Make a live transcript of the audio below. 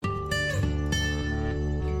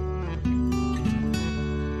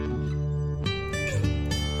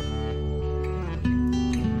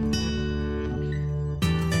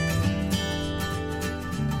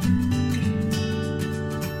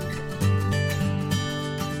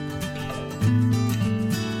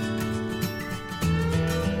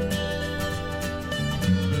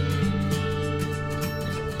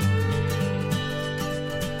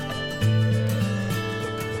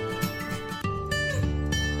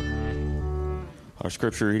Our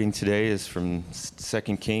scripture reading today is from 2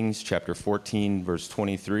 Kings chapter 14, verse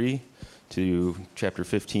 23 to chapter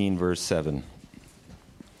 15, verse 7.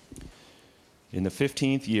 In the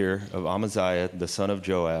 15th year of Amaziah, the son of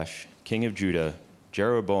Joash, king of Judah,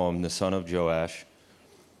 Jeroboam, the son of Joash,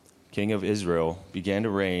 king of Israel, began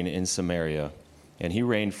to reign in Samaria, and he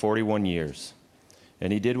reigned 41 years.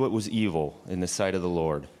 And he did what was evil in the sight of the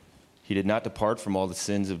Lord. He did not depart from all the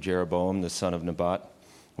sins of Jeroboam, the son of Nebat,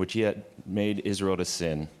 which he had made Israel to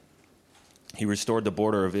sin. He restored the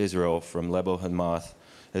border of Israel from Lebo-Hamath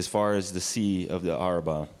as far as the sea of the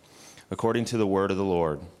Arabah, according to the word of the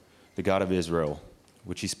Lord, the God of Israel,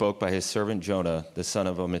 which he spoke by his servant Jonah, the son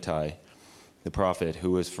of Amittai, the prophet,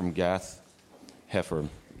 who was from Gath-Hepher.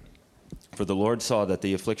 For the Lord saw that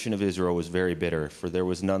the affliction of Israel was very bitter, for there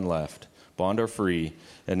was none left, bond or free,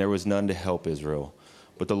 and there was none to help Israel.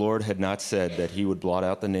 But the Lord had not said that he would blot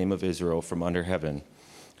out the name of Israel from under heaven.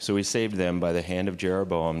 So he saved them by the hand of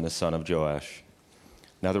Jeroboam, the son of Joash.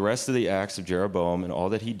 Now the rest of the acts of Jeroboam and all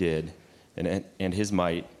that he did, and his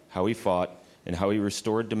might, how he fought, and how he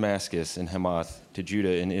restored Damascus and Hamath to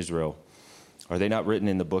Judah and Israel, are they not written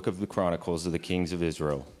in the book of the Chronicles of the kings of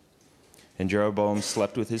Israel? And Jeroboam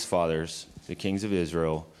slept with his fathers, the kings of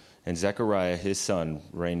Israel, and Zechariah his son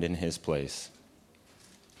reigned in his place.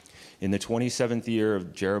 In the 27th year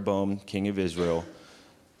of Jeroboam, king of Israel,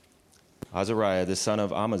 Azariah, the son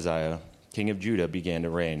of Amaziah, king of Judah, began to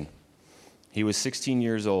reign. He was 16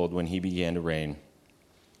 years old when he began to reign,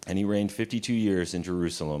 and he reigned 52 years in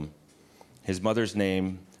Jerusalem. His mother's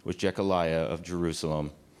name was Jechaliah of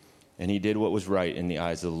Jerusalem, and he did what was right in the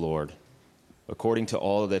eyes of the Lord, according to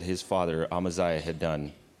all that his father Amaziah had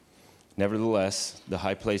done. Nevertheless, the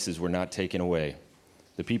high places were not taken away.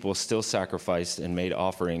 The people still sacrificed and made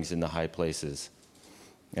offerings in the high places.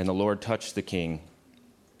 And the Lord touched the king,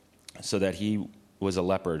 so that he was a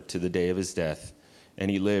leper to the day of his death, and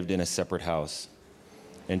he lived in a separate house.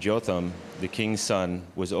 And Jotham, the king's son,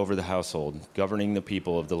 was over the household, governing the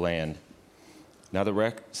people of the land. Now the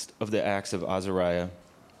rest of the acts of Azariah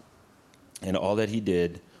and all that he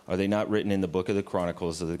did, are they not written in the book of the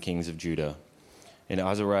Chronicles of the kings of Judah? And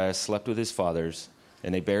Azariah slept with his fathers,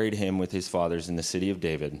 and they buried him with his fathers in the city of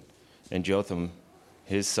David. And Jotham,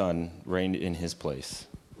 his son, reigned in his place.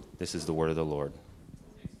 This is the word of the Lord.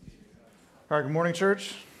 All right, good morning,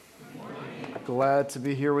 church. Good morning. Glad to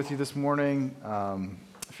be here with you this morning.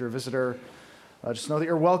 If you're a visitor, just know that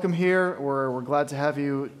you're welcome here. We're glad to have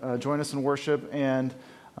you join us in worship, and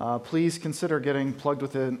please consider getting plugged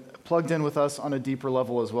in with us on a deeper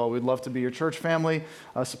level as well. We'd love to be your church family,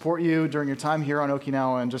 support you during your time here on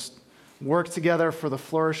Okinawa, and just work together for the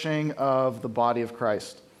flourishing of the body of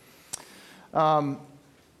Christ.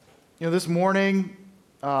 This morning,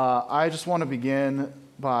 I just want to begin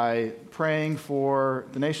by praying for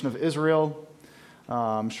the nation of Israel.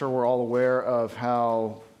 I'm sure we're all aware of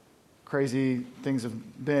how crazy things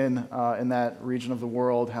have been in that region of the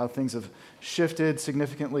world, how things have shifted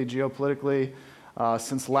significantly geopolitically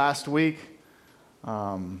since last week.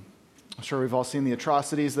 I'm sure we've all seen the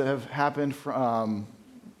atrocities that have happened from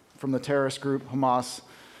the terrorist group Hamas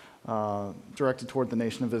directed toward the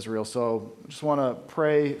nation of Israel. So I just want to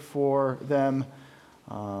pray for them,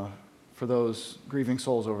 for those grieving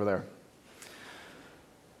souls over there.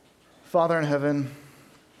 Father in heaven,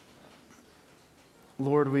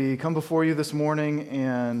 Lord, we come before you this morning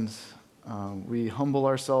and we humble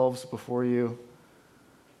ourselves before you.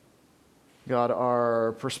 God,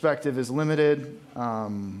 our perspective is limited.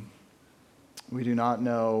 We do not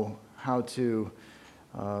know how to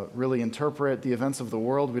really interpret the events of the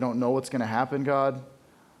world. We don't know what's going to happen, God,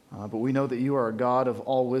 but we know that you are a God of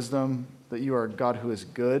all wisdom, that you are a God who is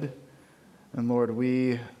good. And Lord,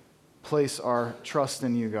 we place our trust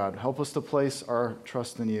in you, God. Help us to place our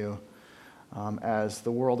trust in you as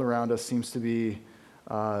the world around us seems to be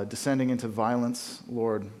descending into violence,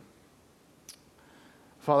 Lord.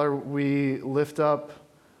 Father, we lift up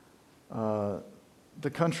the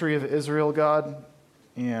country of Israel, God,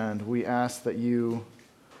 and we ask that you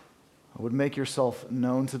would make yourself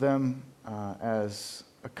known to them as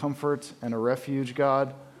a comfort and a refuge,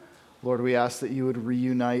 God. Lord, we ask that you would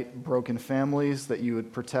reunite broken families, that you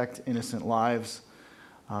would protect innocent lives,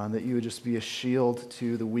 that you would just be a shield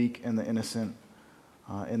to the weak and the innocent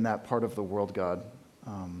in that part of the world, God.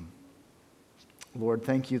 Lord,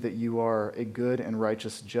 thank you that you are a good and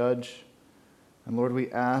righteous judge. And Lord,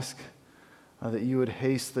 we ask that you would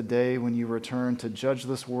haste the day when you return to judge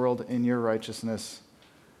this world in your righteousness,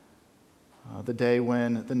 the day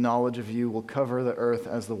when the knowledge of you will cover the earth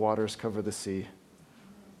as the waters cover the sea.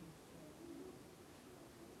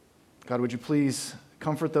 God, would you please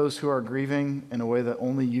comfort those who are grieving in a way that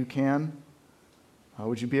only you can?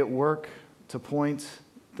 Would you be at work to point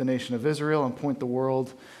the nation of Israel and point the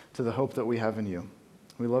world to the hope that we have in you?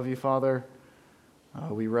 We love you, Father.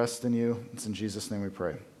 We rest in you. It's in Jesus' name we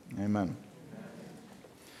pray. Amen.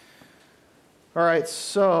 All right,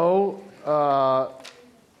 so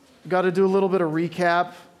got to do a little bit of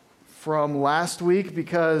recap from last week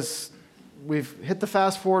because we've hit the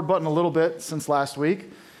fast forward button a little bit since last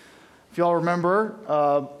week. If y'all remember,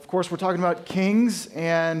 of course, we're talking about kings,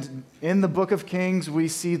 and in the book of Kings, we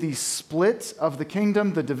see the split of the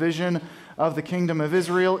kingdom, the division of the kingdom of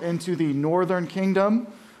Israel into the northern kingdom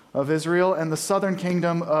of Israel and the southern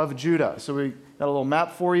kingdom of Judah. So we got a little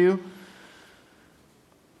map for you.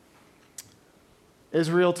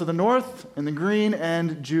 Israel to the north in the green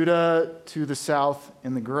and Judah to the south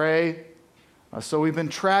in the gray. So we've been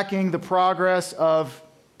tracking the progress of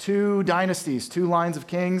two dynasties, two lines of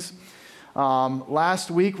kings. Last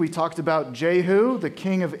week we talked about Jehu, the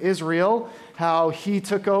king of Israel, how he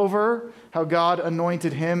took over, how God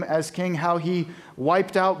anointed him as king, how he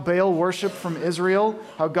wiped out Baal worship from Israel,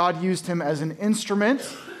 how God used him as an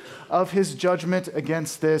instrument of his judgment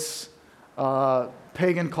against this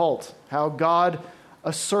pagan cult, how God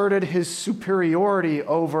asserted his superiority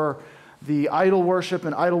over the idol worship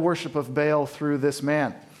and idol worship of Baal through this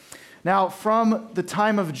man. Now, from the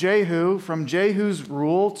time of Jehu, from Jehu's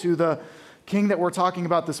rule to the king that we're talking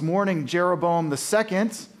about this morning, Jeroboam II,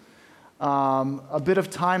 a bit of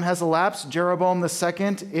time has elapsed. Jeroboam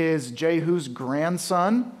II is Jehu's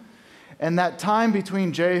grandson, and that time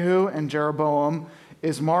between Jehu and Jeroboam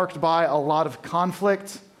is marked by a lot of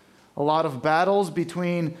conflict, a lot of battles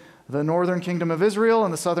between the northern kingdom of Israel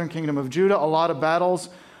and the southern kingdom of Judah, a lot of battles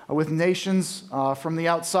with nations from the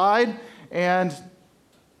outside, and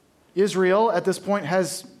Israel at this point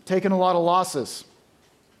has taken a lot of losses.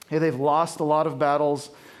 They've lost a lot of battles.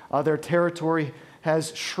 Their territory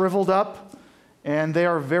has shriveled up, and they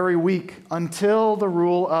are very weak until the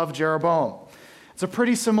rule of Jeroboam. It's a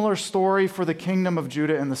pretty similar story for the kingdom of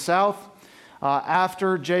Judah in the south.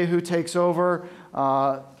 After Jehu takes over,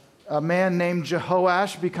 a man named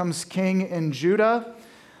Jehoash becomes king in Judah.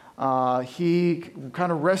 He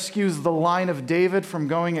kind of rescues the line of David from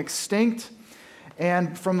going extinct.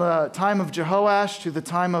 And from the time of Jehoash to the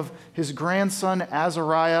time of his grandson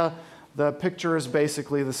Azariah, the picture is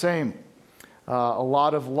basically the same. A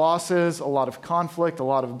lot of losses, a lot of conflict, a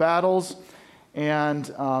lot of battles. And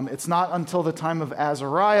it's not until the time of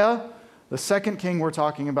Azariah, the second king we're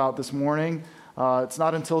talking about this morning, it's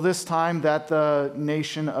not until this time that the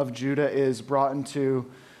nation of Judah is brought into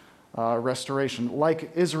restoration.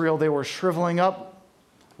 Like Israel, they were shriveling up,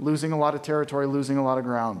 losing a lot of territory, losing a lot of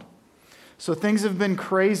ground. So things have been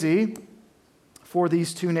crazy for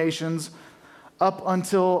these two nations up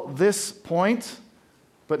until this point,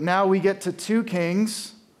 but now we get to two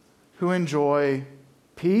kings who enjoy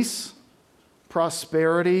peace,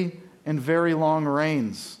 prosperity, and very long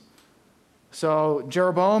reigns. So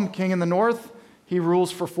Jeroboam, king in the north, he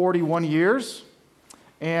rules for 41 years,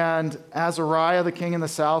 and Azariah, the king in the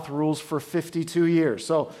south, rules for 52 years.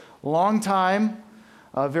 So long time.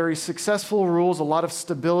 Very successful rules, a lot of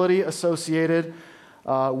stability associated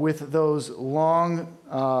with those long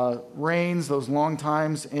reigns, those long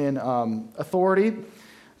times in authority.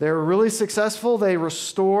 They were really successful. They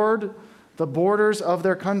restored the borders of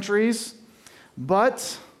their countries.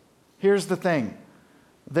 But here's the thing.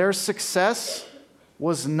 Their success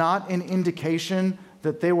was not an indication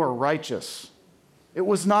that they were righteous. It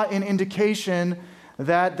was not an indication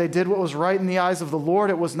that they did what was right in the eyes of the Lord.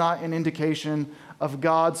 It was not an indication of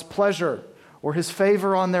God's pleasure or his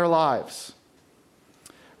favor on their lives.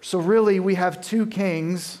 So really, we have two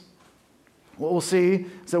kings. What we'll see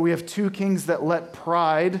is that we have two kings that let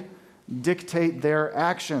pride dictate their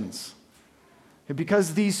actions. And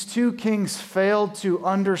because these two kings failed to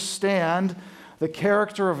understand the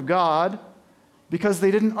character of God, because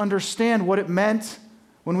they didn't understand what it meant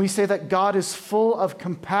when we say that God is full of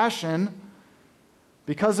compassion,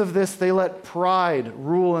 because of this, they let pride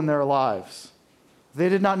rule in their lives. They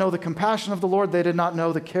did not know the compassion of the Lord. They did not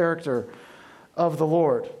know the character of the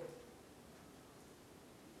Lord.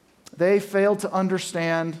 They failed to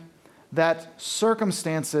understand that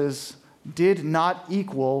circumstances did not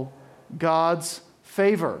equal God's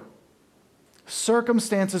favor.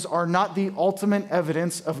 Circumstances are not the ultimate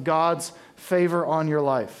evidence of God's favor on your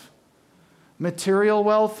life. Material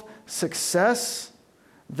wealth, success,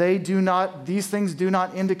 these things do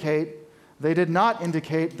not indicate. They did not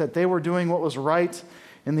indicate that they were doing what was right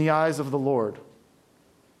in the eyes of the Lord.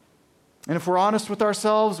 And if we're honest with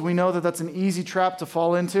ourselves, we know that that's an easy trap to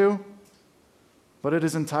fall into, but it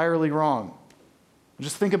is entirely wrong.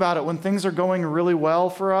 Just think about it. When things are going really well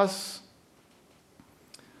for us,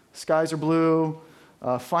 skies are blue,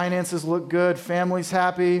 finances look good, family's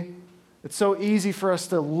happy. It's so easy for us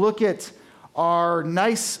to look at our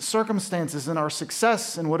nice circumstances and our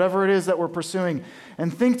success and whatever it is that we're pursuing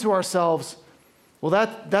and think to ourselves, well,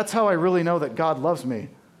 that's how I really know that God loves me.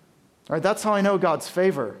 All right, that's how I know God's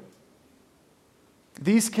favor.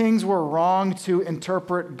 These kings were wrong to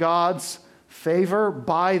interpret God's favor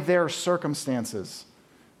by their circumstances,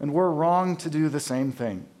 and we're wrong to do the same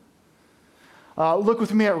thing. Look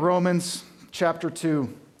with me at Romans chapter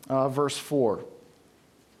 2, verse 4.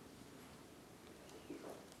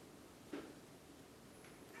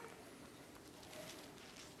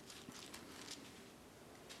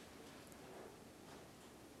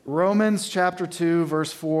 Romans chapter 2,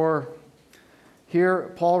 verse 4.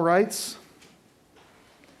 Here, Paul writes,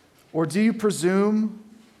 "Or do you presume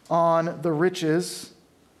on the riches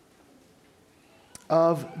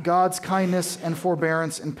of God's kindness and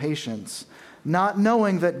forbearance and patience, not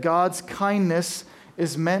knowing that God's kindness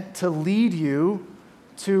is meant to lead you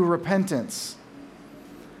to repentance?"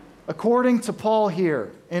 According to Paul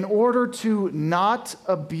here, in order to not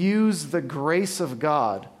abuse the grace of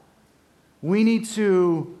God, we need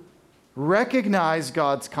to recognize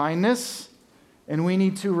God's kindness, and we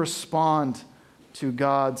need to respond to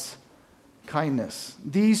God's kindness.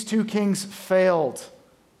 These two kings failed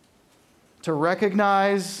to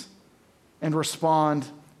recognize and respond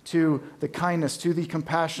to the kindness, to the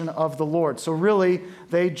compassion of the Lord. So really,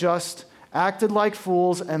 they just acted like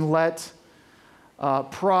fools and let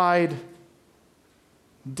pride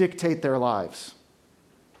dictate their lives.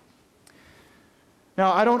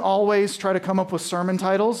 Now, I don't always try to come up with sermon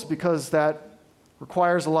titles because that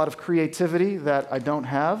requires a lot of creativity that I don't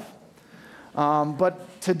have.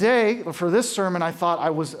 But today, for this sermon, I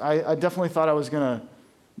definitely thought I was going to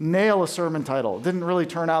nail a sermon title. It didn't really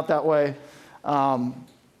turn out that way.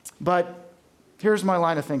 But here's my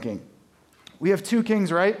line of thinking. We have two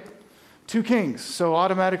kings, right? Two kings. So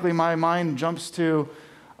automatically my mind jumps to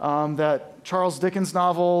that Charles Dickens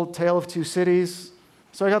novel, Tale of Two Cities.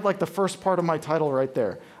 So I got like the first part of my title right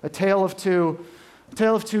there. A tale of two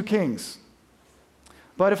kings.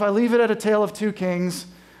 But if I leave it at a tale of two kings,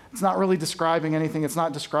 it's not really describing anything. It's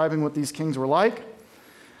not describing what these kings were like.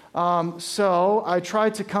 So I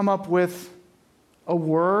tried to come up with a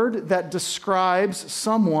word that describes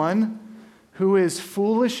someone who is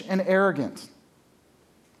foolish and arrogant.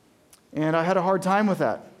 And I had a hard time with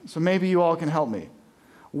that. So maybe you all can help me.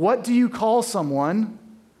 What do you call someone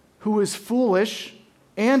who is foolish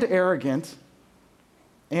and arrogant,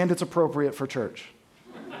 and it's appropriate for church?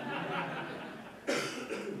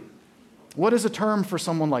 What is a term for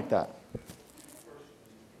someone like that?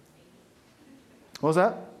 What was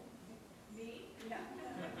that? Me?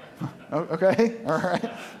 Oh, okay, all right. I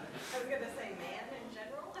was going to say man in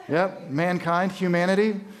general. Yep, mankind,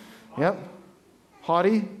 humanity. Yep,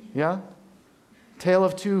 haughty, yeah. Tale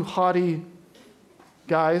of two haughty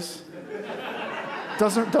guys.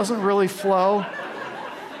 Doesn't really flow.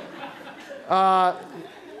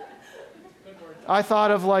 I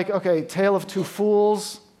thought of like, okay, tale of two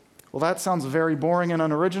fools. Well, that sounds very boring and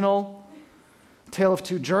unoriginal. Tale of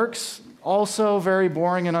two jerks, also very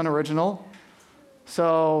boring and unoriginal.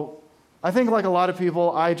 So I think like a lot of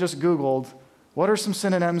people, I just Googled, what are some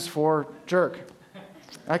synonyms for jerk?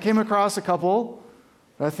 I came across a couple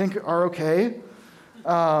that I think are okay.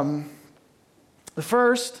 The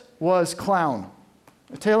first was clown,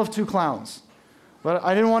 a tale of two clowns. But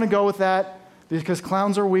I didn't want to go with that because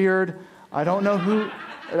clowns are weird. I don't know who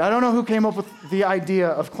came up with the idea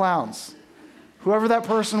of clowns. Whoever that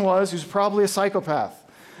person was, who's probably a psychopath.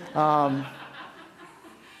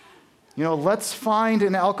 Let's find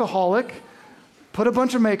an alcoholic, put a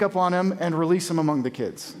bunch of makeup on him, and release him among the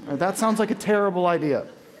kids. That sounds like a terrible idea.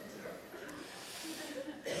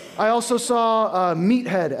 I also saw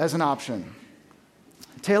meathead as an option.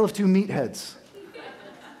 Tale of two meatheads.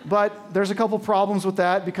 But there's a couple problems with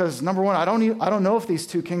that because, number one, I don't know if these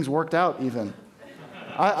two kings worked out even.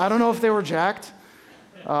 I don't know if they were jacked.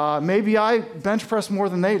 Maybe I bench press more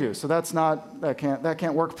than they do, so that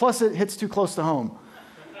can't work. Plus, it hits too close to home.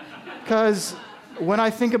 Because when I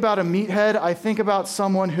think about a meathead, I think about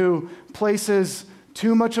someone who places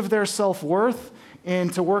too much of their self-worth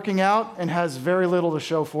into working out and has very little to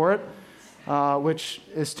show for it, which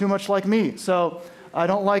is too much like me. So I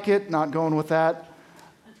don't like it, not going with that.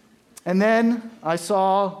 And then I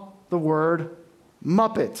saw the word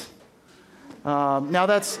Muppet. Now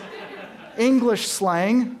that's English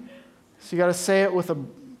slang, so you got to say it with a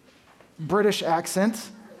British accent.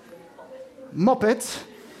 Muppet.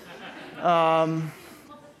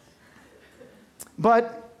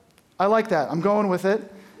 But I like that. I'm going with it.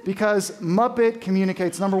 because Muppet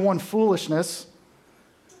communicates, number one, foolishness,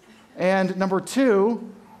 and number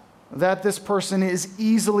two, that this person is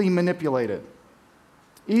easily manipulated.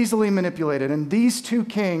 Easily manipulated. And these two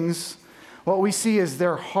kings, what we see is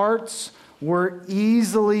their hearts were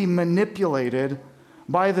easily manipulated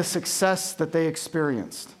by the success that they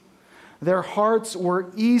experienced. Their hearts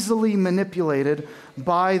were easily manipulated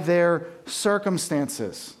by their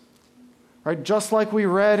circumstances. Right? Just like we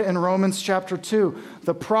read in Romans chapter 2,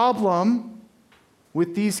 the problem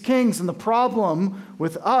with these kings and the problem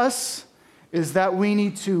with us is that we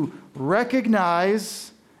need to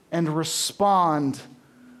recognize and respond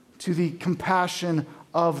to the compassion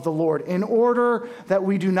of the Lord. In order that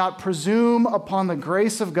we do not presume upon the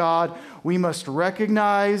grace of God, we must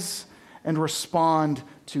recognize and respond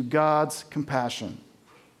to God's compassion.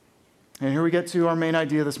 And here we get to our main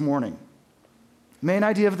idea this morning. Main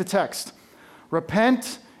idea of the text.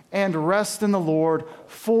 Repent and rest in the Lord,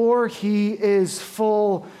 for he is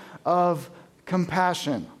full of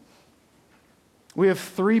compassion. We have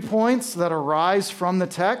 3 points that arise from the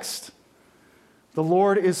text. The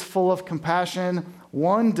Lord is full of compassion.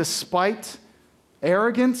 1, despite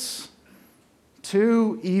arrogance.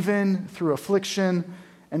 2, even through affliction.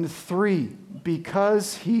 And 3,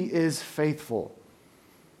 because he is faithful.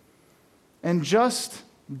 And just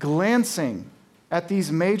glancing at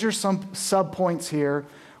these major subpoints here,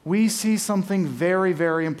 we see something very,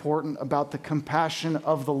 very important about the compassion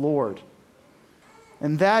of the Lord.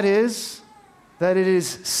 And that is that it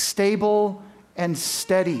is stable and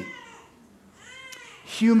steady.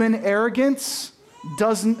 Human arrogance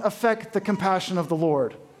doesn't affect the compassion of the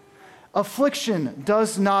Lord. Affliction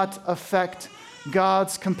does not affect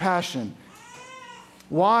God's compassion.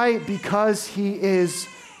 Why? Because he is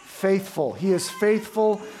faithful. He is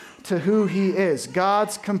faithful to who he is.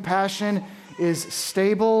 God's compassion is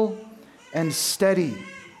stable and steady.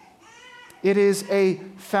 It is a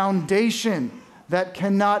foundation that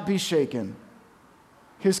cannot be shaken.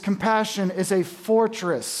 His compassion is a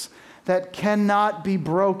fortress that cannot be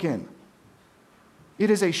broken.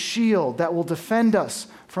 It is a shield that will defend us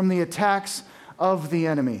from the attacks of the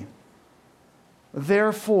enemy.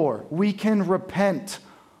 Therefore, we can repent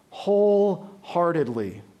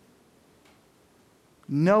wholeheartedly,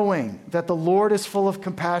 knowing that the Lord is full of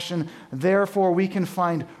compassion. Therefore, we can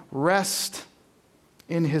find rest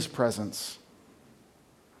in his presence.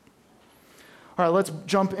 All right, let's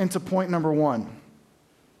jump into point number 1.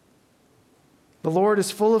 The Lord is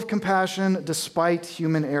full of compassion despite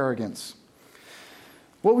human arrogance.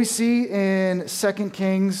 What we see in 2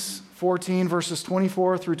 Kings 14, verses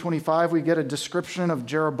 24 through 25, we get a description of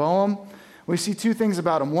Jeroboam. We see 2 things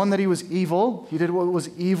about him. 1, that he was evil. He did what was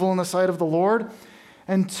evil in the sight of the Lord.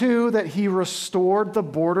 And 2, that he restored the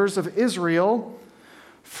borders of Israel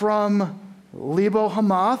from Lebo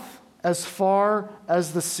Hamath as far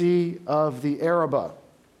as the Sea of the Arabah.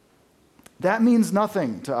 That means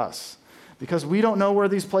nothing to us, because we don't know where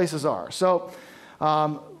these places are. So,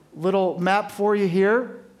 little map for you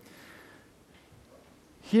here.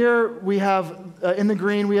 Here we have, in the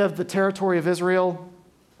green, we have the territory of Israel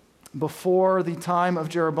before the time of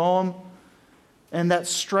Jeroboam. And that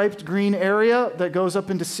striped green area that goes up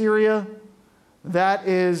into Syria, that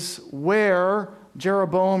is where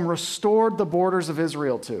Jeroboam restored the borders of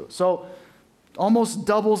Israel to. So, almost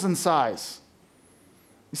doubles in size.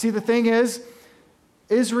 You see, the thing is,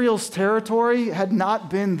 Israel's territory had not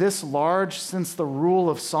been this large since the rule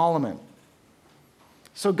of Solomon.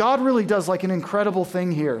 So God really does like an incredible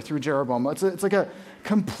thing here through Jeroboam. It's like a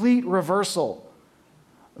complete reversal.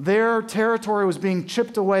 Their territory was being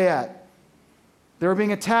chipped away at. They were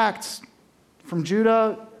being attacked from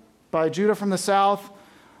Judah, by Judah from the south,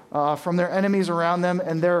 from their enemies around them,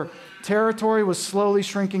 and their territory was slowly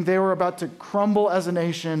shrinking. They were about to crumble as a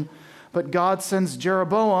nation, but God sends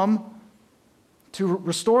Jeroboam to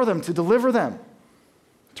restore them, to deliver them,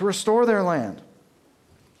 to restore their land.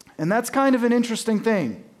 And that's kind of an interesting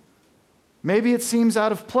thing. Maybe it seems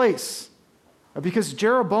out of place, because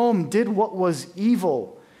Jeroboam did what was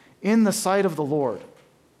evil in the sight of the Lord.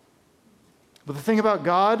 But the thing about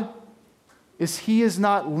God is he is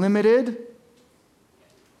not limited.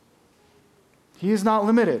 He is not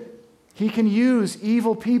limited. He can use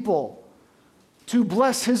evil people to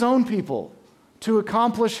bless his own people, to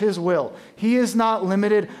accomplish his will. He is not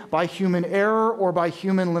limited by human error or by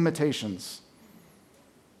human limitations.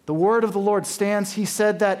 The word of the Lord stands. He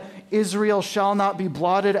said that Israel shall not be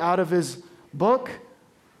blotted out of his book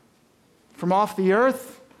from off the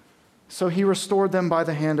earth, so he restored them by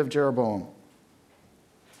the hand of Jeroboam.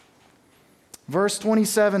 Verse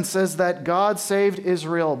 27 says that God saved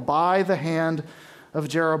Israel by the hand of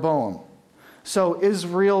Jeroboam. So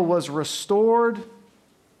Israel was restored,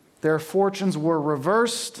 their fortunes were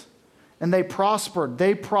reversed, and they prospered.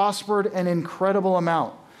 They prospered an incredible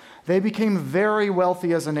amount. They became very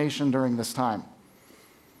wealthy as a nation during this time.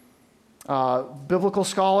 Biblical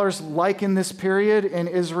scholars liken this period in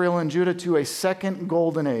Israel and Judah to a second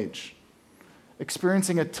golden age,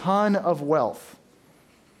 experiencing a ton of wealth.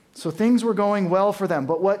 So things were going well for them.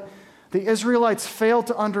 But what the Israelites failed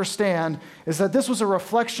to understand is that this was a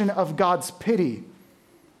reflection of God's pity,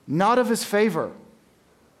 not of his favor.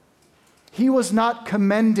 He was not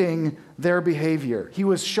commending their behavior. He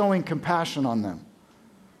was showing compassion on them.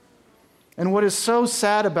 And what is so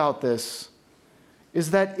sad about this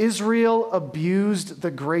is that Israel abused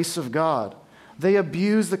the grace of God. They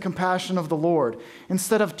abused the compassion of the Lord.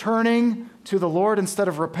 Instead of turning to the Lord, instead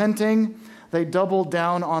of repenting, they doubled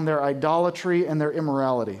down on their idolatry and their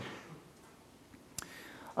immorality.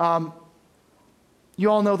 You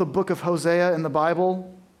all know the book of Hosea in the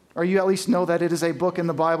Bible, or you at least know that it is a book in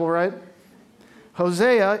the Bible, right?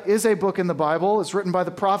 Hosea is a book in the Bible. It's written by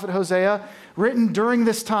the prophet Hosea, written during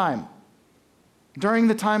this time, during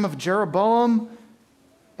the time of Jeroboam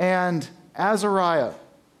and Azariah.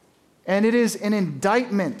 And it is an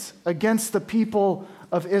indictment against the people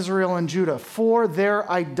of Israel and Judah for their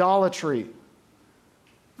idolatry,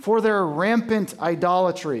 for their rampant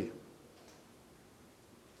idolatry.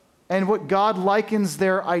 And what God likens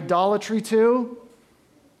their idolatry to,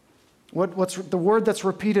 what's the word that's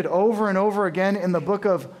repeated over and over again in the book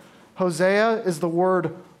of Hosea is the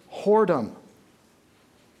word whoredom.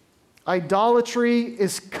 Idolatry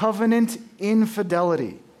is covenant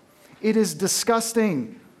infidelity. It is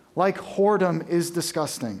disgusting, like whoredom is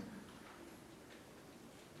disgusting.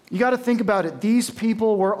 You got to think about it. These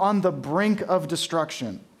people were on the brink of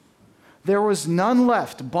destruction. There was none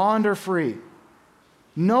left, bond or free.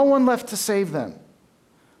 No one left to save them.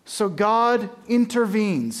 So God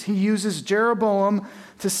intervenes. He uses Jeroboam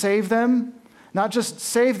to save them. Not just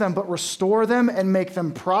save them, but restore them and make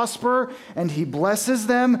them prosper. And he blesses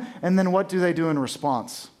them. And then what do they do in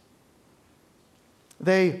response?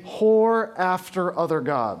 They whore after other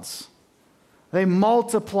gods. They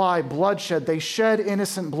multiply bloodshed. They shed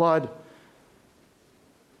innocent blood.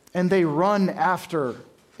 And they run after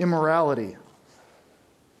immorality.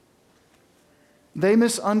 They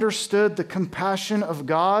misunderstood the compassion of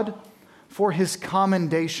God for his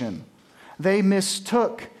commendation. They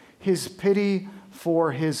mistook his pity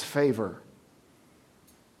for his favor.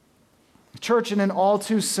 Church, in an all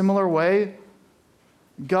too similar way,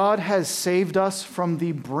 God has saved us from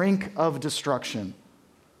the brink of destruction.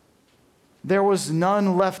 There was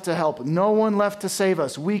none left to help, no one left to save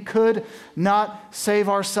us. We could not save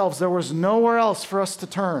ourselves. There was nowhere else for us to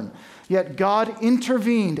turn. Yet God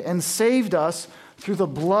intervened and saved us through the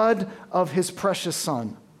blood of his precious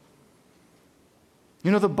Son.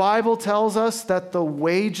 You know, the Bible tells us that the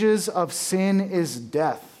wages of sin is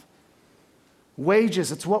death.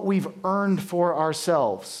 Wages, it's what we've earned for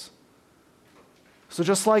ourselves. So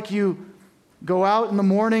just like you go out in the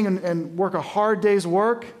morning and work a hard day's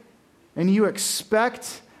work, and you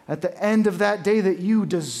expect at the end of that day that you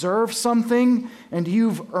deserve something and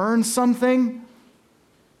you've earned something,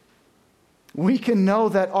 we can know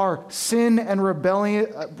that our sin and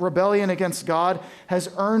rebellion against God has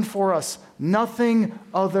earned for us nothing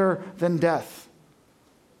other than death.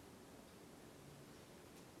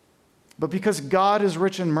 But because God is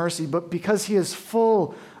rich in mercy, but because he is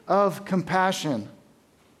full of compassion,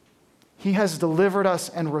 he has delivered us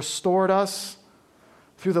and restored us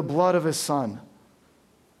through the blood of his Son.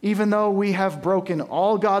 Even though we have broken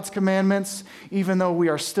all God's commandments, even though we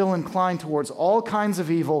are still inclined towards all kinds of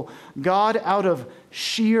evil, God, out of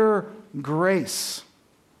sheer grace,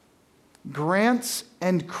 grants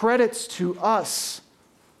and credits to us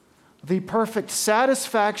the perfect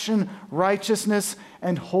satisfaction, righteousness,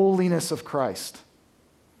 and holiness of Christ.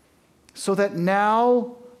 So that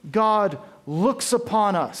now God looks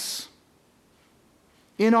upon us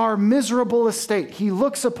in our miserable estate. He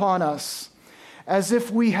looks upon us as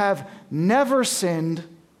if we have never sinned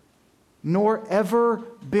nor ever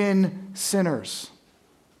been sinners.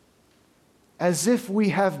 As if we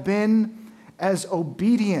have been as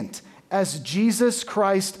obedient as Jesus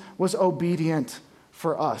Christ was obedient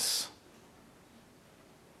for us.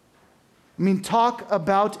 I mean, talk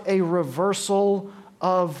about a reversal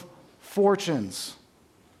of fortunes.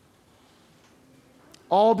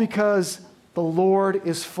 All because the Lord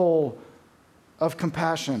is full of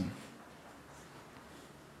compassion.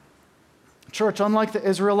 Church, unlike the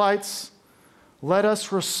Israelites, let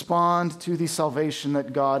us respond to the salvation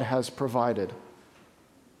that God has provided.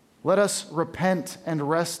 Let us repent and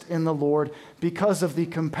rest in the Lord because of the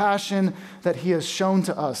compassion that he has shown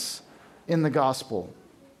to us in the gospel.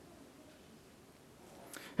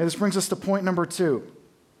 And this brings us to point number 2.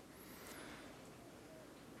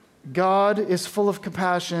 God is full of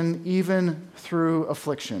compassion even through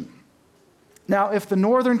affliction. Now, if the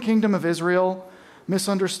northern kingdom of Israel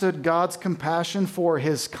misunderstood God's compassion for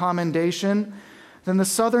his commendation, then the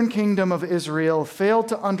southern kingdom of Israel failed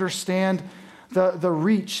to understand the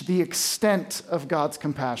reach, the extent of God's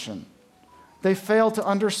compassion. They failed to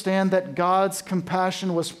understand that God's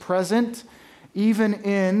compassion was present even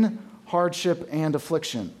in hardship and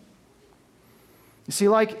affliction. You see,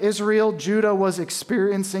 like Israel, Judah was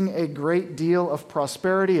experiencing a great deal of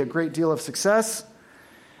prosperity, a great deal of success.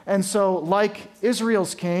 And so, like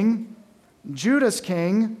Israel's king, Judah's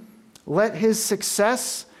king let his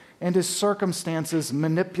success and his circumstances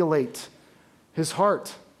manipulate his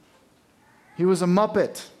heart. He was a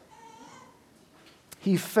muppet.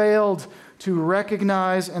 He failed to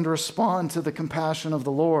recognize and respond to the compassion of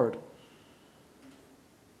the Lord.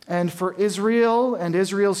 And for Israel and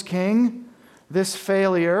Israel's king, this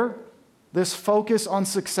failure, this focus on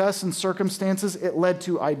success and circumstances, it led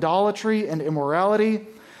to idolatry and immorality.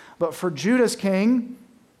 But for Judah's king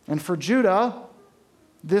and for Judah,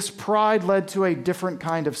 this pride led to a different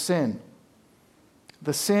kind of sin,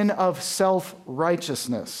 the sin of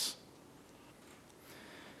self-righteousness.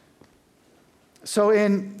 So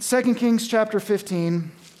in 2 Kings chapter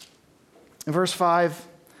 15, verse 5,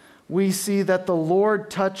 we see that the Lord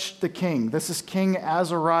touched the king. This is King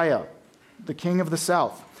Azariah, the king of the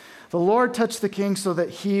south. The Lord touched the king so that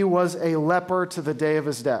he was a leper to the day of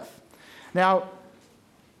his death. Now,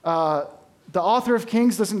 the author of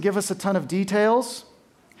Kings doesn't give us a ton of details.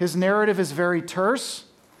 His narrative is very terse.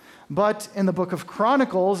 But in the book of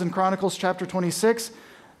Chronicles, in Chronicles chapter 26,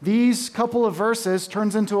 these couple of verses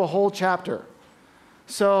turns into a whole chapter.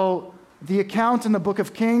 So the account in the book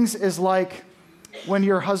of Kings is like when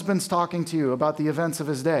your husband's talking to you about the events of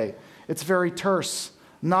his day. It's very terse,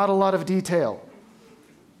 not a lot of detail.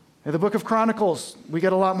 In the book of Chronicles, we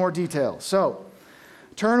get a lot more detail. So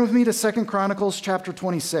turn with me to 2 Chronicles chapter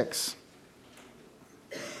 26.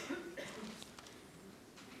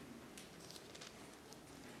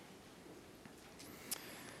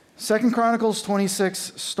 Second Chronicles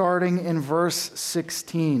 26, starting in verse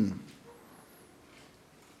 16.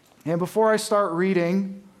 And before I start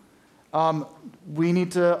reading, we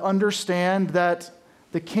need to understand that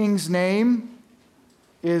the king's name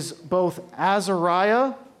is both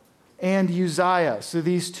Azariah and Uzziah. So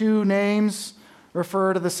these two names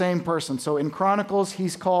refer to the same person. So in Chronicles,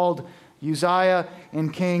 he's called Uzziah.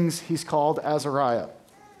 In Kings, he's called Azariah.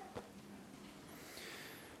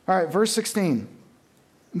 All right, verse 16.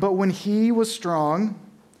 But when he was strong,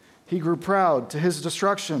 he grew proud to his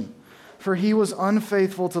destruction, for he was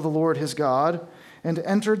unfaithful to the Lord his God, and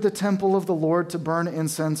entered the temple of the Lord to burn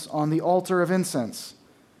incense on the altar of incense.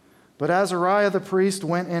 But Azariah the priest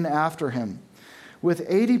went in after him, with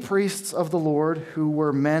 80 priests of the Lord who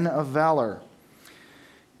were men of valor.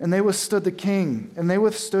 And they withstood King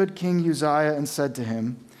Uzziah and said to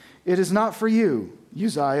him, "It is not for you,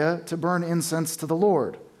 Uzziah, to burn incense to the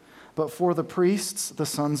Lord, but for the priests, the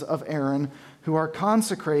sons of Aaron, who are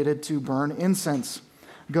consecrated to burn incense.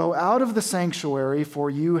 Go out of the sanctuary, for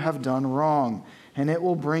you have done wrong, and it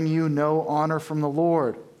will bring you no honor from the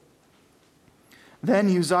Lord."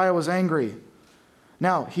 Then Uzziah was angry.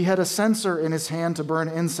 Now, he had a censer in his hand to burn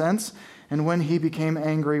incense, and when he became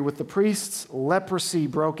angry with the priests, leprosy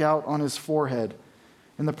broke out on his forehead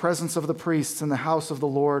in the presence of the priests in the house of the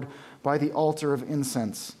Lord by the altar of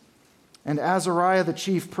incense. And Azariah the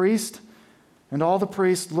chief priest and all the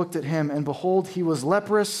priests looked at him, and behold, he was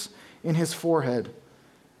leprous in his forehead.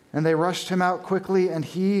 And they rushed him out quickly, and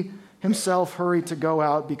he himself hurried to go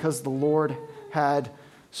out because the Lord had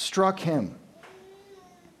struck him.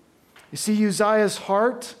 You see, Uzziah's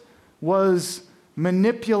heart was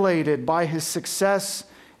manipulated by his success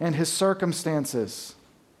and his circumstances.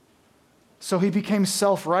 So he became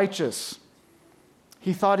self-righteous.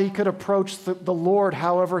 He thought he could approach the Lord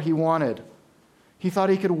however he wanted. He thought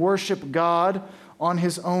he could worship God on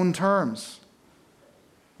his own terms.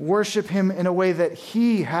 Worship him in a way that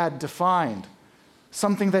he had defined,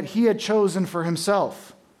 something that he had chosen for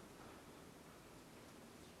himself.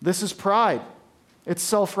 This is pride. It's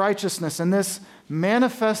self-righteousness, and this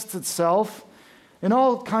manifests itself in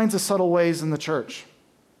all kinds of subtle ways in the church.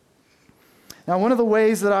 Now, one of the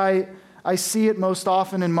ways that I see it most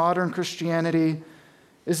often in modern Christianity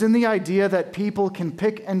is in the idea that people can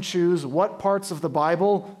pick and choose what parts of the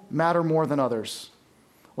Bible matter more than others.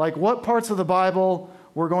 Like what parts of the Bible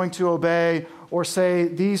we're going to obey, or say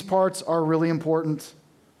these parts are really important.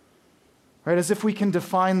 Right? As if we can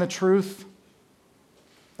define the truth,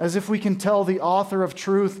 as if we can tell the author of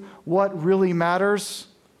truth what really matters,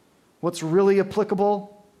 what's really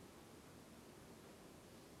applicable.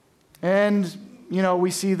 And, we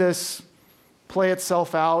see this play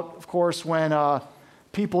itself out, of course, when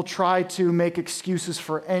people try to make excuses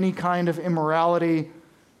for any kind of immorality,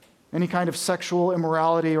 any kind of sexual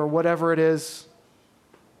immorality or whatever it is.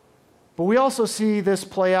 But we also see this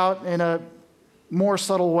play out in a more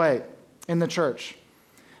subtle way in the church.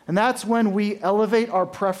 And that's when we elevate our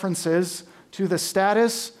preferences to the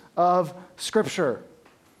status of Scripture.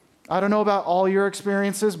 I don't know about all your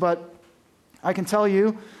experiences, but I can tell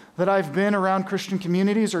you that I've been around Christian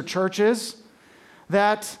communities or churches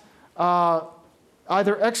that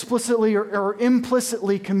either explicitly or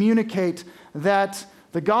implicitly communicate that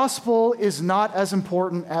the gospel is not as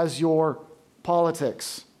important as your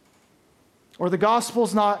politics, or the gospel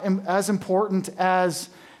is not as important as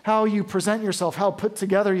how you present yourself, how put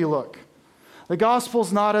together you look. The gospel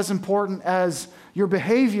is not as important as your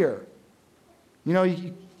behavior.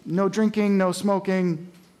 No drinking, no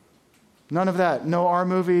smoking, none of that. No R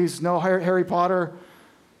movies, no Harry Potter.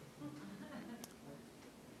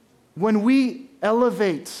 When we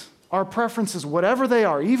elevate our preferences, whatever they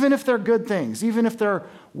are, even if they're good things, even if they're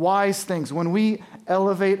wise things, when we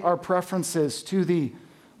elevate our preferences to the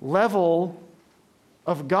level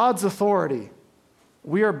of God's authority,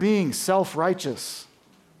 we are being self-righteous.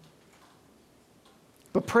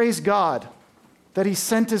 But praise God that He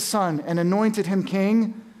sent His Son and anointed Him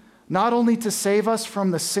king, not only to save us from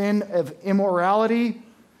the sin of immorality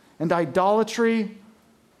and idolatry,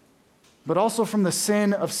 but also from the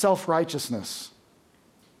sin of self-righteousness.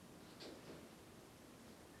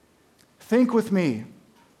 Think with me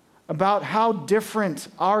about how different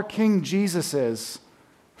our King Jesus is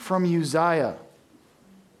from Uzziah.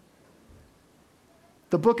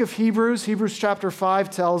 The book of Hebrews chapter 5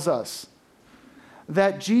 tells us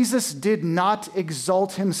that Jesus did not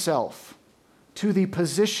exalt himself to the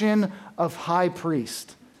position of high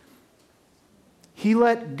priest. He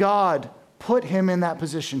let God put him in that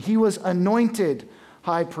position. He was anointed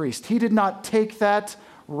high priest. He did not take that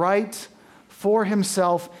right for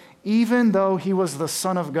himself, even though he was the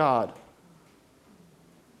Son of God.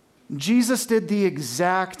 Jesus did the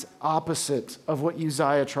exact opposite of what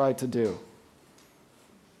Uzziah tried to do.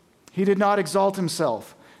 He did not exalt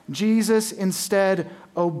himself. Jesus instead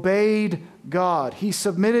obeyed God. He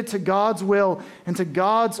submitted to God's will and to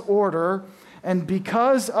God's order, and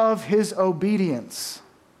because of his obedience,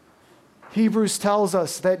 Hebrews tells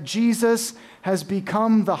us that Jesus has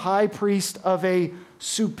become the high priest of a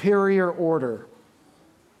superior order.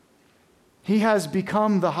 He has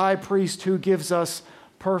become the high priest who gives us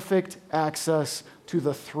perfect access to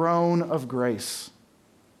the throne of grace.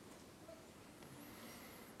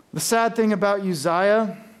 The sad thing about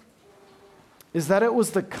Uzziah is that it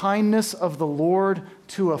was the kindness of the Lord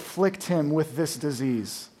to afflict him with this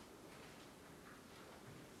disease.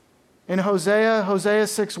 In Hosea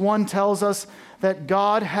 6:1 tells us that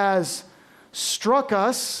God has struck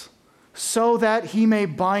us so that he may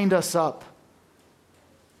bind us up.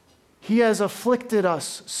 He has afflicted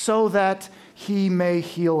us so that he may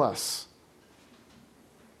heal us.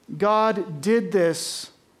 God did this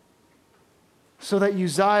so that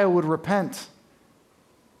Uzziah would repent.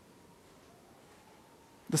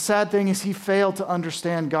 The sad thing is he failed to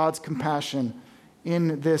understand God's compassion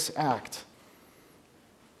in this act.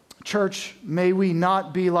 Church, may we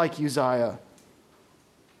not be like Uzziah.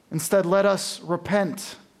 Instead, let us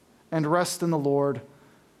repent and rest in the Lord,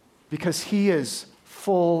 because he is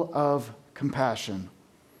full of compassion.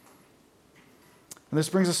 And this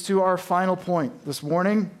brings us to our final point this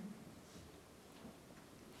morning.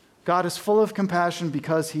 God is full of compassion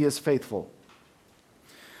because he is faithful.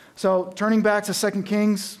 So, turning back to 2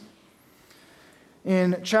 Kings,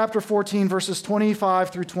 in chapter 14, verses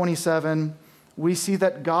 25 through 27, we see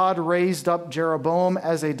that God raised up Jeroboam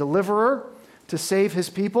as a deliverer to save his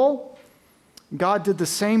people. God did the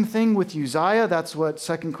same thing with Uzziah. That's what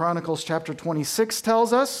 2 Chronicles chapter 26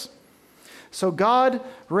 tells us. So God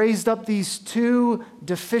raised up these two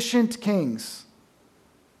deficient kings,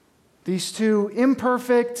 these two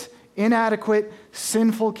imperfect, inadequate,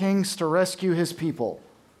 sinful kings to rescue his people.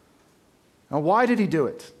 Now, why did he do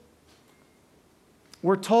it?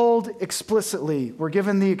 We're told explicitly, we're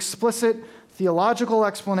given the explicit theological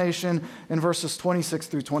explanation in verses 26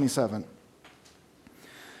 through 27.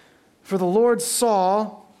 For the Lord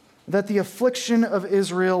saw that the affliction of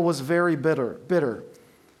Israel was very bitter,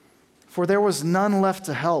 for there was none left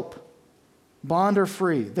to help, bond or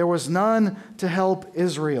free. There was none to help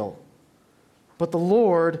Israel. But the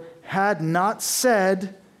Lord had not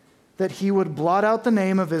said that he would blot out the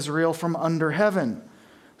name of Israel from under heaven.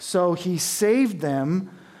 So he saved them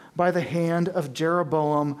by the hand of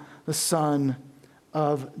Jeroboam, the son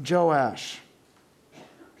of Joash.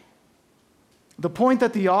 The point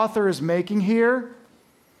that the author is making here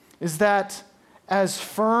is that as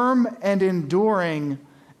firm and enduring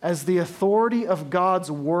as the authority of God's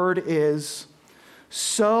word is,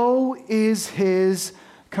 so is his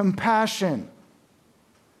compassion.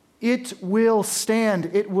 It will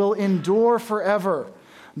stand. It will endure forever.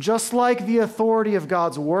 Just like the authority of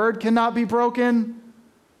God's word cannot be broken,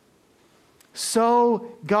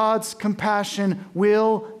 so God's compassion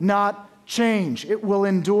will not change. It will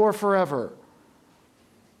endure forever.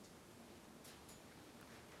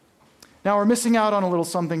 Now we're missing out on a little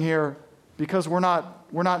something here because we're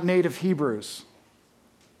not native Hebrews.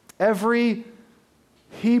 Every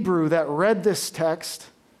Hebrew that read this text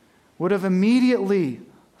would have immediately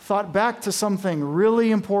thought back to something really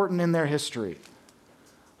important in their history.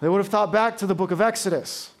 They would have thought back to the book of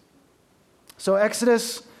Exodus. So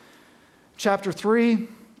Exodus chapter 3,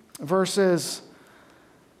 verses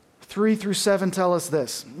 3 through 7 tell us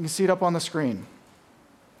this. You can see it up on the screen.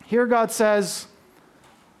 Here God says,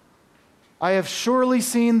 I have surely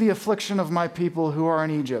seen the affliction of my people who are in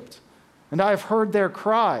Egypt, and I have heard their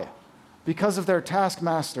cry because of their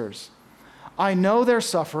taskmasters. I know their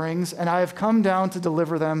sufferings, and I have come down to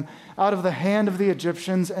deliver them out of the hand of the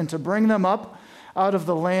Egyptians and to bring them up out of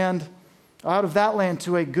that land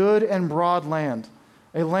to a good and broad land,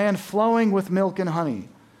 a land flowing with milk and honey,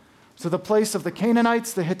 to the place of the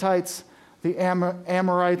Canaanites, the Hittites, the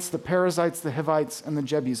Amorites, the Perizzites, the Hivites, and the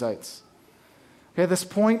Jebusites. Okay, this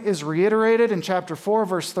point is reiterated in chapter 4,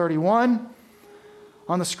 verse 31.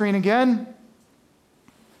 On the screen again.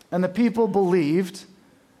 And the people believed,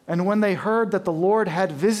 and when they heard that the Lord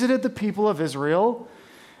had visited the people of Israel,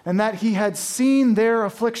 and that he had seen their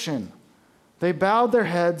affliction, they bowed their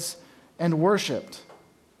heads and worshiped.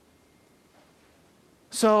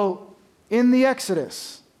 So, in the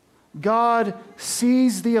Exodus, God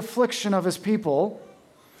sees the affliction of his people.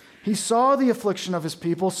 He saw the affliction of his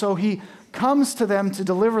people, so he comes to them to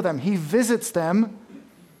deliver them. He visits them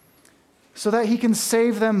so that he can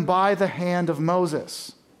save them by the hand of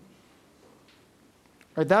Moses.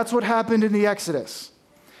 Right, that's what happened in the Exodus.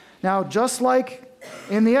 Now, just like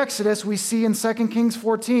in the Exodus, we see in 2 Kings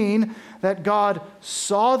 14 that God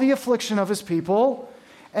saw the affliction of his people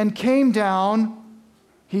and came down.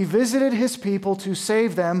 He visited his people to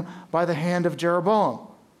save them by the hand of Jeroboam.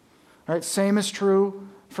 Right, same is true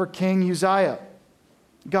for King Uzziah.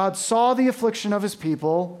 God saw the affliction of his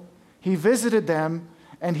people, he visited them,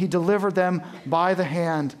 and he delivered them by the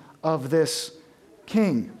hand of this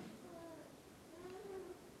king.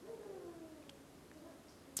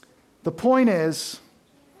 The point is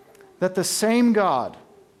that the same God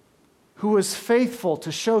who was faithful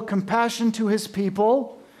to show compassion to his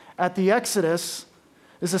people at the Exodus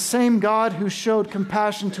is the same God who showed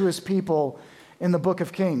compassion to his people in the book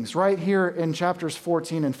of Kings, right here in chapters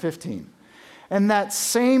 14 and 15. And that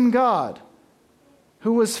same God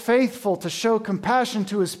who was faithful to show compassion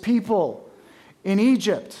to his people in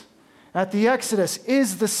Egypt at the Exodus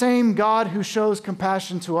is the same God who shows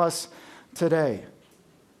compassion to us today.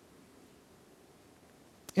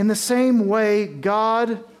 In the same way,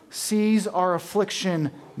 God sees our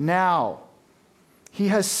affliction now. He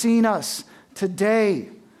has seen us today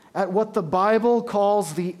at what the Bible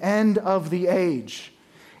calls the end of the age.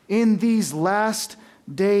 In these last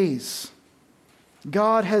days,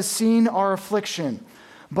 God has seen our affliction,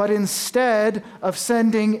 but instead of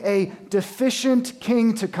sending a deficient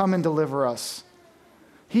king to come and deliver us,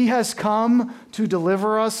 he has come to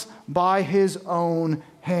deliver us by his own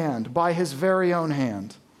hand, by his very own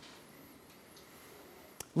hand.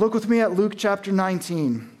 Look with me at Luke chapter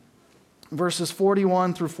 19, verses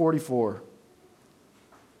 41 through 44.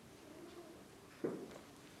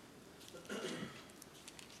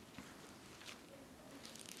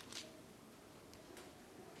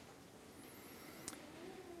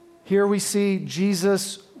 Here we see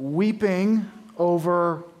Jesus weeping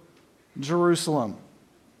over Jerusalem.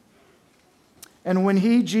 And when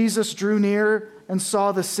Jesus drew near and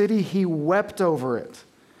saw the city, he wept over it,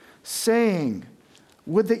 saying,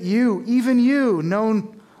 would that you, even you,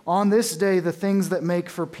 known on this day the things that make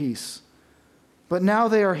for peace. But now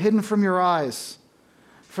they are hidden from your eyes.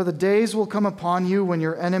 For the days will come upon you when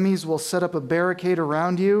your enemies will set up a barricade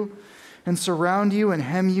around you and surround you and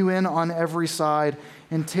hem you in on every side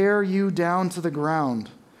and tear you down to the ground,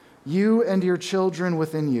 you and your children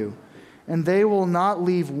within you. And they will not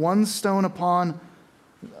leave one stone upon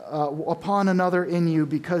upon another in you,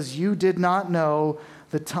 because you did not know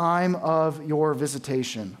the time of your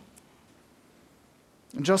visitation.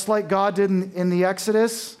 Just like God did in the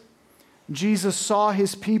Exodus, Jesus saw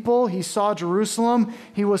his people. He saw Jerusalem.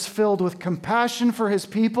 He was filled with compassion for his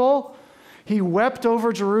people. He wept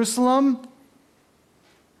over Jerusalem.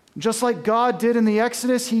 Just like God did in the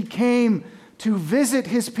Exodus, he came to visit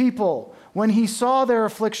his people when he saw their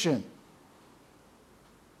affliction.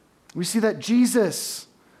 We see that Jesus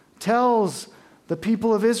tells the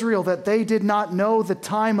people of Israel that they did not know the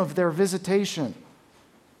time of their visitation.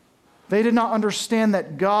 They did not understand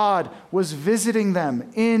that God was visiting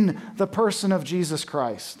them in the person of Jesus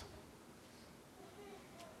Christ.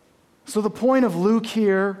 So the point of Luke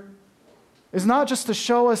here is not just to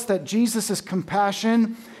show us that Jesus'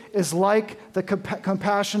 compassion is like the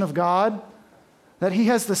compassion of God, that he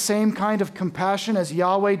has the same kind of compassion as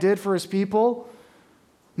Yahweh did for his people.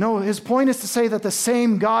 No, his point is to say that the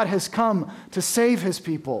same God has come to save his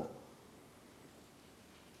people.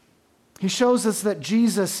 He shows us that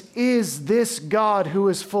Jesus is this God who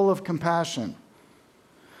is full of compassion.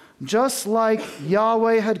 Just like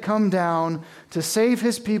Yahweh had come down to save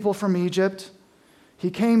his people from Egypt,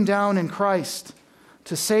 he came down in Christ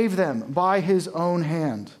to save them by his own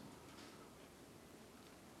hand.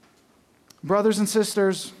 Brothers and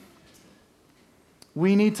sisters,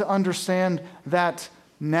 we need to understand that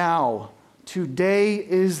now, today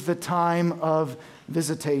is the time of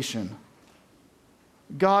visitation.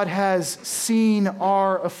 God has seen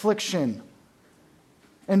our affliction,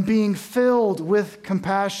 and being filled with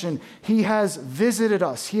compassion, he has visited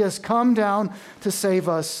us. He has come down to save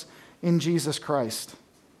us in Jesus Christ.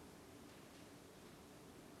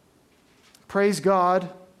 Praise God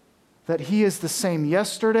that he is the same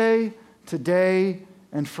yesterday, today,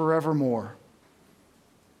 and forevermore.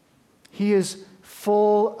 He is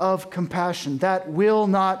full of compassion that will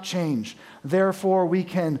not change. Therefore, we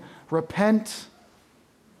can repent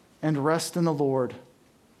and rest in the Lord,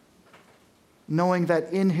 knowing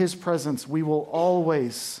that in his presence we will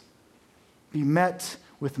always be met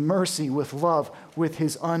with mercy, with love, with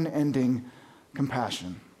his unending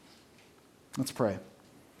compassion. Let's pray.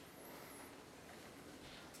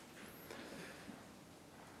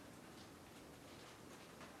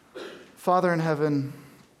 Father in heaven,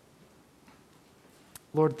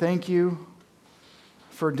 Lord, thank you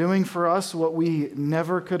for doing for us what we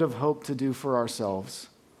never could have hoped to do for ourselves.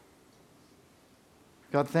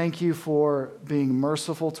 God, thank you for being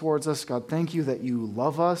merciful towards us. God, thank you that you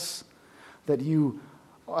love us, that you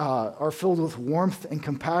are filled with warmth and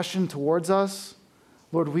compassion towards us.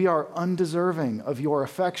 Lord, we are undeserving of your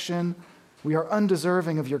affection. We are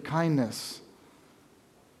undeserving of your kindness.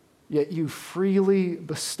 Yet you freely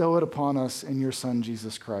bestow it upon us in your Son,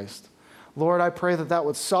 Jesus Christ. Lord, I pray that that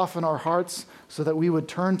would soften our hearts so that we would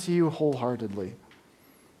turn to you wholeheartedly.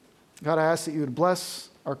 God, I ask that you would bless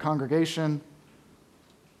our congregation.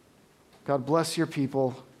 God, bless your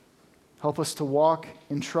people. Help us to walk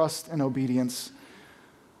in trust and obedience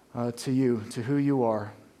to you, to who you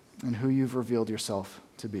are, and who you've revealed yourself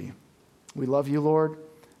to be. We love you, Lord.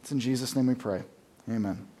 It's in Jesus' name we pray.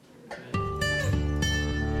 Amen.